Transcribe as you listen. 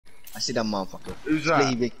see that motherfucker. Who's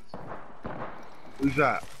that? Big. Who's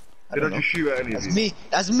that? Did I just shoot at any of you? That's me.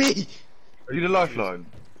 That's me. Are you the lifeline?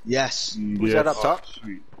 Yes. Who's that up top?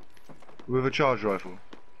 Sweet. With a charge rifle.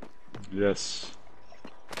 Yes.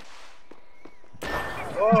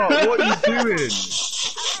 Oh, what are you doing?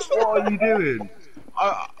 What are you doing?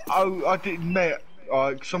 I didn't, mate.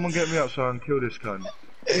 Someone get me up so I can kill this cunt.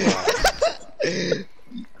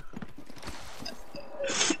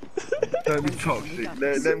 Don't be toxic.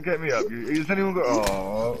 Let them get me up. Has anyone got?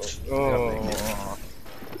 Oh.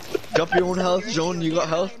 Drop your own health, John. You got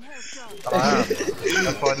health. I am.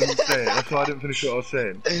 That's why I didn't say it. That's why I didn't finish what I was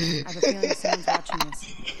saying. I have a feeling someone's watching this.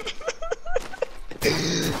 I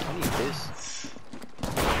need this.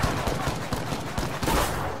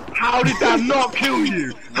 How did that not kill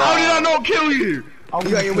you? How did that not kill you? You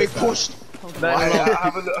got your way pushed.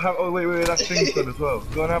 Have a look. Oh wait, that's thing's done as well.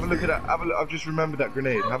 Go and have a look at that. Have a look. I've just remembered that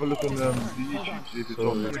grenade. Have a look on the YouTube, see if it's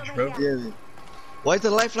on the Twitch, bro. Yeah. Why is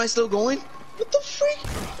the lifeline still going? What the freak?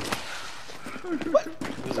 What?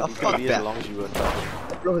 Oh, fuck that. As long as you weren't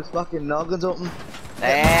talking. Bro, his fucking noggins open.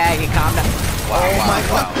 Hey, you calm down.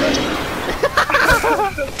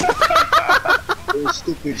 Oh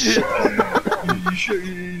stupid shit. You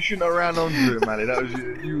shouldn't have ran onto it, man. That was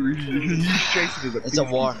you chasing it. It's a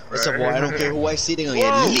war. It's a war. I don't care who I see. They're gonna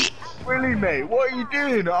get Really, mate? What are you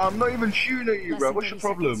doing? I'm not even shooting at you, bro. What's your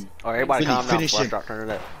problem? Alright, everybody Really calm down. finish him. Turn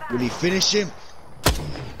it up. Will he finish him?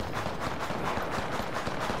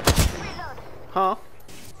 Huh?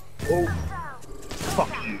 Oh,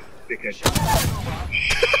 fuck you, dickhead.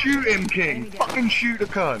 Shoot him, King. Fucking shoot the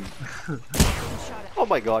cunt. Oh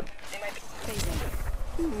my god. 10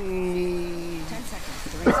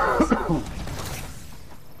 seconds.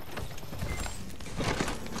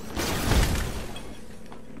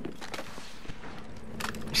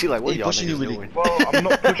 She like, what are y'all pushing you, niggas Willie? doing? Well, I'm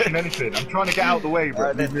not pushing anything. I'm trying to get out of the way,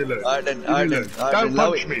 bro. Leave me alone. Don't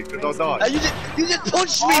punch me, because I'll die. You just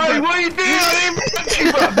punched me, Hey, bro. what are you doing? I didn't punch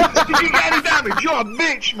you, bro. Did you get any damage? You're a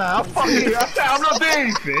bitch, man. Fuck you. I said I'm not doing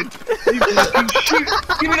anything. You fucking shoot.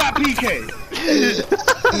 Give me that PK.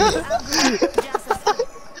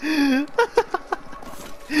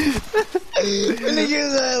 Willie, give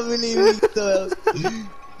us help. Willie, give us help.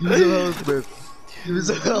 Give us help, bro. Give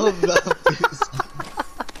us help, bro.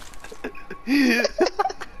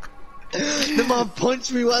 The man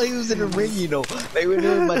punched me while he was in the ring, you know. Like we're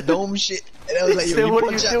doing my dome shit, and I was like, yo, you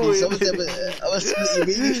punch at me, so I was split your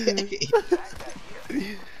baby.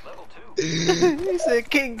 He said,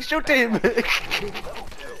 King, shoot him!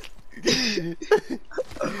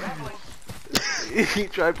 He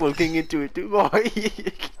tried to pull King into it too, boy.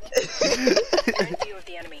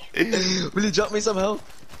 Will you drop me some help?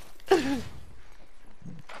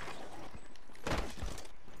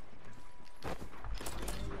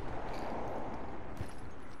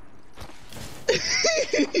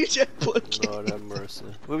 You just put King. Lord have mercy.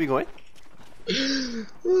 Where are we going? Is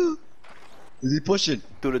he pushing?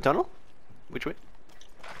 Through the tunnel? Which way?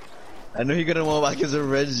 I know you're gonna want back his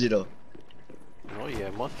revenge, you know. Oh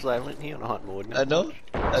yeah, most silent. He on a hunt mode. I know.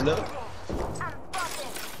 I know.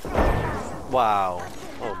 Wow.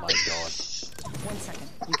 Oh my god. 1 second.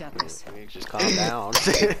 You got this. Just calm down.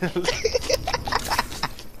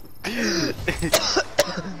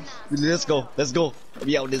 Let's go. Let's go.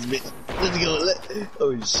 We out this bitch. Let's go.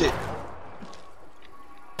 Oh shit.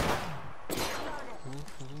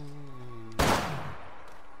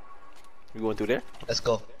 You going through there? Let's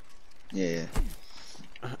go. Yeah.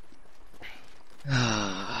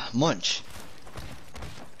 Munch.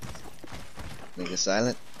 Nigga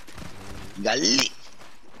silent. Got lit.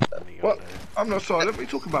 What? I'm not sorry. Let me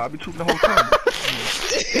talk about it. I've been talking the whole time. What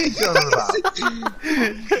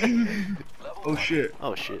are you about? Oh shit.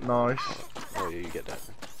 Oh shit. Nice. Oh yeah, you get that.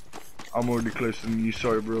 I'm already closer than you.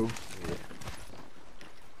 Sorry, bro. Yeah.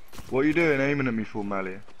 What are you doing aiming at me for,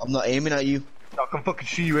 Mally? I'm not aiming at you. I can fucking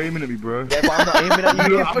see you aiming at me, bro. Yeah, but I'm not aiming at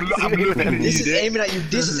you. I'm looking at you. This is aiming at you.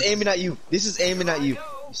 This is aiming at you. This is aiming at you.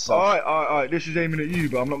 Alright. This is aiming at you,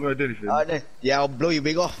 but I'm not gonna do anything. Alright then. Yeah, I'll blow you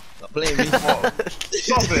big off. Not playing me. Stop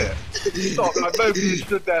it. Stop. Like both of you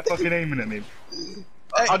stood there fucking aiming at me.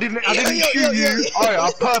 I didn't shoot you. Alright,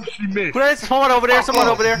 I purposely missed. There's someone over there. Someone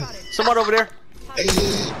over there. Someone over there.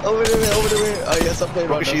 Over there. Oh yeah, stop playing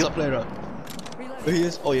around. Shield. Stop playing around. Where he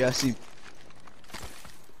is? Oh yeah, I see him.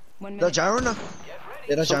 1 minute. That's Jaron now.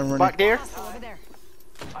 Yeah, that's Jaron running. Back there. Over there.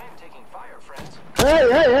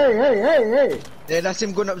 Hey! Yeah, that's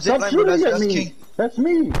him going up Stop zipline, bro. shooting at That's me! King. That's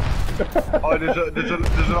me! Oh, there's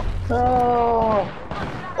a. Oh!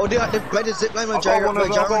 Oh, they got the better zipline with I got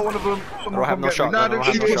one of them. I Someone don't have come no get me. shotgun, Nah, I don't don't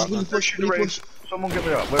have shoot no me. shotgun. Push. Someone get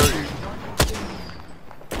me up. Where are you?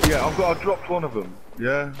 Yeah, I dropped one of them.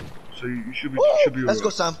 Yeah. so you should be Let's go,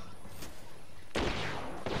 alright. Sam.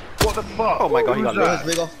 What the fuck? Oh my god, he Who's got that?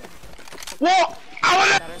 lit. Bigger. What?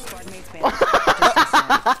 Let our squad mates bandage.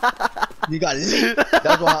 You got lit.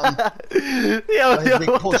 That's what happened. Yo, His yo, big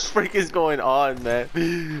what the push. freak is going on, man?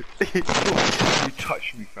 You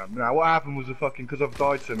touched me, fam. Now, what happened was because I've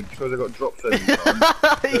died so many, because I got dropped so many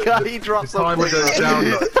times. He dropped The so timer quick.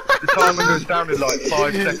 goes down in like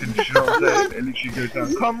 5 seconds, you know what I'm saying? It literally goes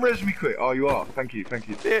down. Come res me quick. Oh, you are. Thank you.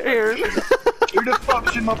 Here. Who the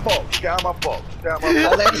fuck's in my box? Get out of my box. Get out of my I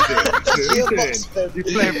box. like What you your doing? box, man. You're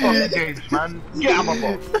playing fucking games, man. Get out of my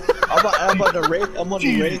box. I'm on the raid. I'm on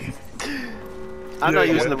the raid. I'm not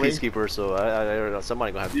Yeah, using the yeah. Peacekeeper, so I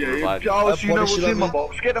somebody gonna have to Yeah, revive. oh, so you know What what's should I in my do?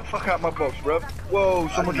 box? Get the fuck out of my box, bruv. Whoa,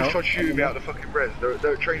 someone just tried shooting me out the fucking res. They're at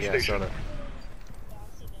a train Yeah, I saw station. that.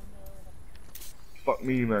 Fuck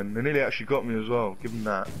me, man. They nearly actually got me as well. Give them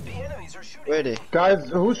that. Where are they? Guys,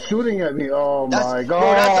 who's shooting at me? Oh That's, my bro,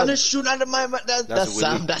 that's god. on the shoot under my that's That's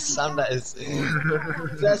Sam. Willy. That's Sam. That is.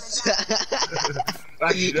 That's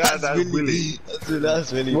That's Willy.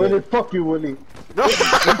 That's Willy. Willie, fuck you, Willie.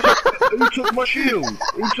 Who took my shield?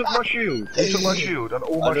 Who took my shield? Who took my shield and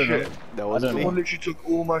all my don't know. shit? That wasn't Someone me. literally took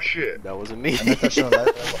all my shit. That wasn't me. I'm touching on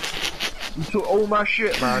that. You took all my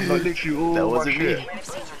shit, man. Like literally all That my wasn't shit. me.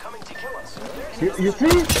 You see?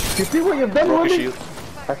 You see what you've done, Broke a Willie? shield.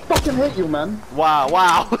 I fucking hate you, man. Wow,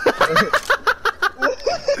 wow.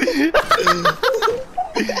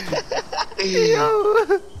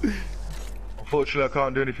 Unfortunately, I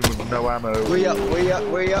can't do anything with no ammo. Where you up? Where you up?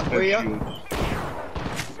 Where you up? no Where you up? shields.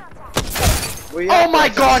 Where you Oh up? my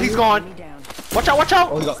god, he's gone. Enemy down. Watch out, watch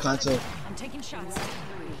out. Oh, he got cancelled. I'm taking shots.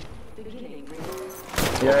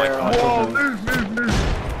 Yeah, Whoa,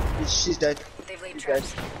 move. She's dead. They've laid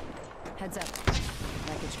traps. Heads up.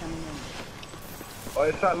 Package coming in. Oh,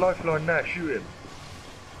 it's that lifeline there. Shoot him.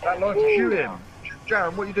 That lifeline. Shoot him.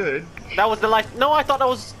 Jaron, what are you doing? That was the life. No, I thought that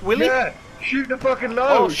was Willie. Yeah. Shoot the fucking low.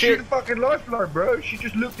 Oh, Shoot shit. the fucking lifeline, bro. She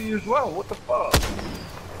just looked at you as well. What the fuck?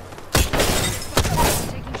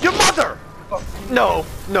 Your mother. No,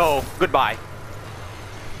 no. Goodbye.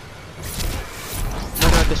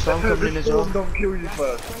 No, this storm coming in as well. Storm don't kill you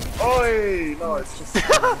first. Oi, nice. Just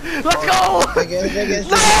Let's go. Again.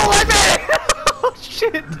 No, I made it. Oh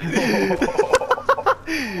shit.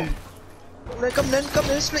 Come then,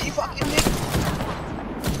 split your fucking dick.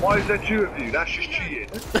 Why is there two of you? That's just cheating.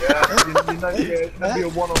 Yeah, it's gonna be a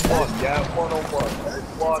one-on-one. Yeah, one-on-one.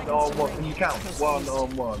 One-on-one. Can you count?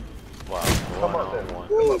 One-on-one. Wow. Come on, then. One-on-one.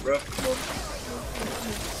 Come on, bro. Come on.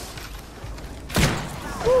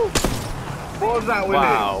 What was that, Willie?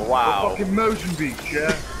 Wow. The fucking Mozambique,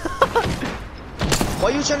 yeah? Why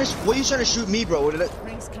you trying to shoot me, bro?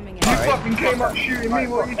 rings coming in. You fucking came up shooting me.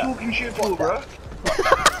 What are you talking shit for, bro?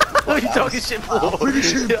 What are you talking shit for?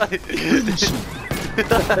 Yeah.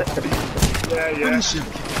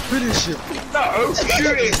 Finish him. No,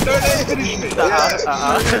 shoot it. Don't let him finish me.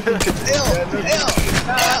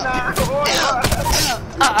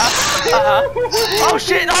 Oh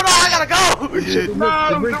shit! No, I gotta go. No,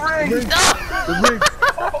 the ring.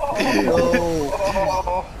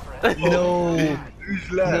 No.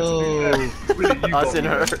 Who's left? No. Willie, you Us got and me.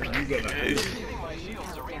 her. You got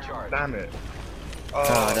that. Damn it.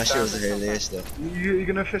 Ah, that shit damn was it. hilarious though. You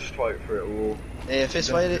gonna fist fight for it or? Yeah,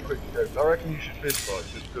 fist fight it. I reckon you should fist fight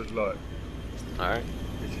just because like Alright.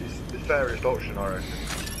 it's the fairest option I reckon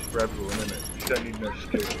for everyone, isn't it? You don't need no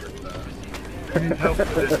skill or you need help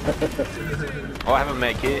with this. Oh, I have a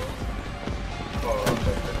med kit.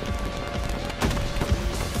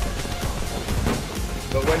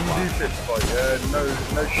 But when you do fist fight, yeah, no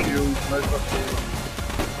shields, no fucking.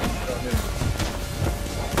 You know what I mean?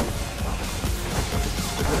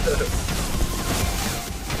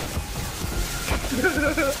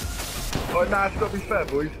 Oh, nah, it's gotta be fair,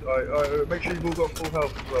 boys. Make sure you've all got full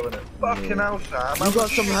health as well, innit? Fucking hell, Sam. You got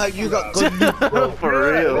somehow you got good loot, bro.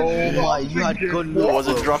 For real. Oh my, you had good loot. I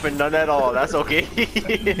wasn't dropping none at all. That's okay.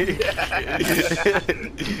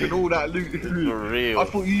 And all that loot. For real. I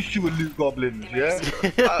thought you two were loot goblins, yeah?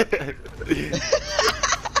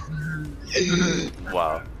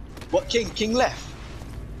 Wow. What King left?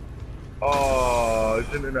 Oh,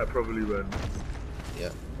 his internet probably went. Yeah.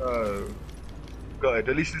 Oh. Got it.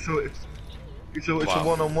 At least it's a Wow.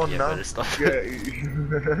 one-on-one Yeah, now. better stuff. Yeah.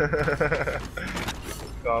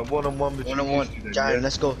 One-on-one between One on one. you two then, Giant, yeah?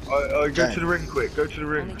 let's go. Go Giant. to the ring quick. Go to the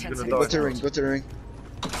ring. Only 10 You're gonna Go die. to the ring. Go to the ring.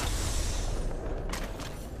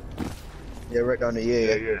 Yeah, right down there.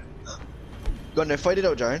 Yeah. Yeah. Go on there, fight it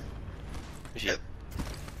out, Giant. Shit.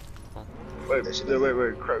 Wait. Yeah.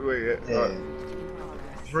 Yeah. Alright.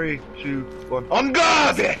 3, 2, 1. On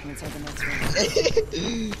guard! Inside the next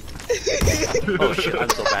ring. Oh shit, I'm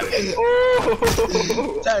so bad at this.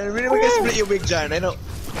 Oh! John, really, we can split your wig, John. I know.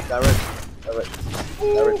 Alright.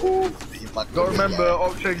 You fucking Gotta wig, remember, yeah.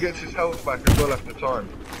 Octane gets his health back as well after time.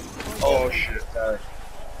 Oh shit. Sorry.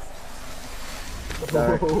 That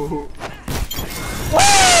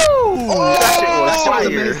shit was fire.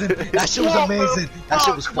 Amazing. That shit was amazing. That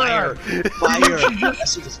shit was fire. Fire. That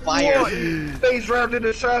shit was fire. Stays round in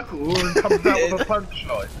a circle and comes out with a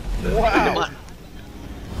punchline. Wow.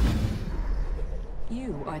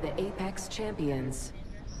 You are the Apex champions.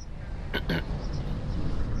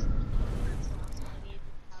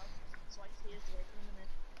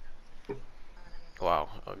 Wow,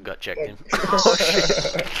 gut checked him.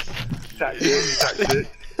 Tactics.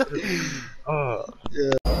 Oh.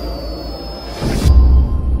 Yeah.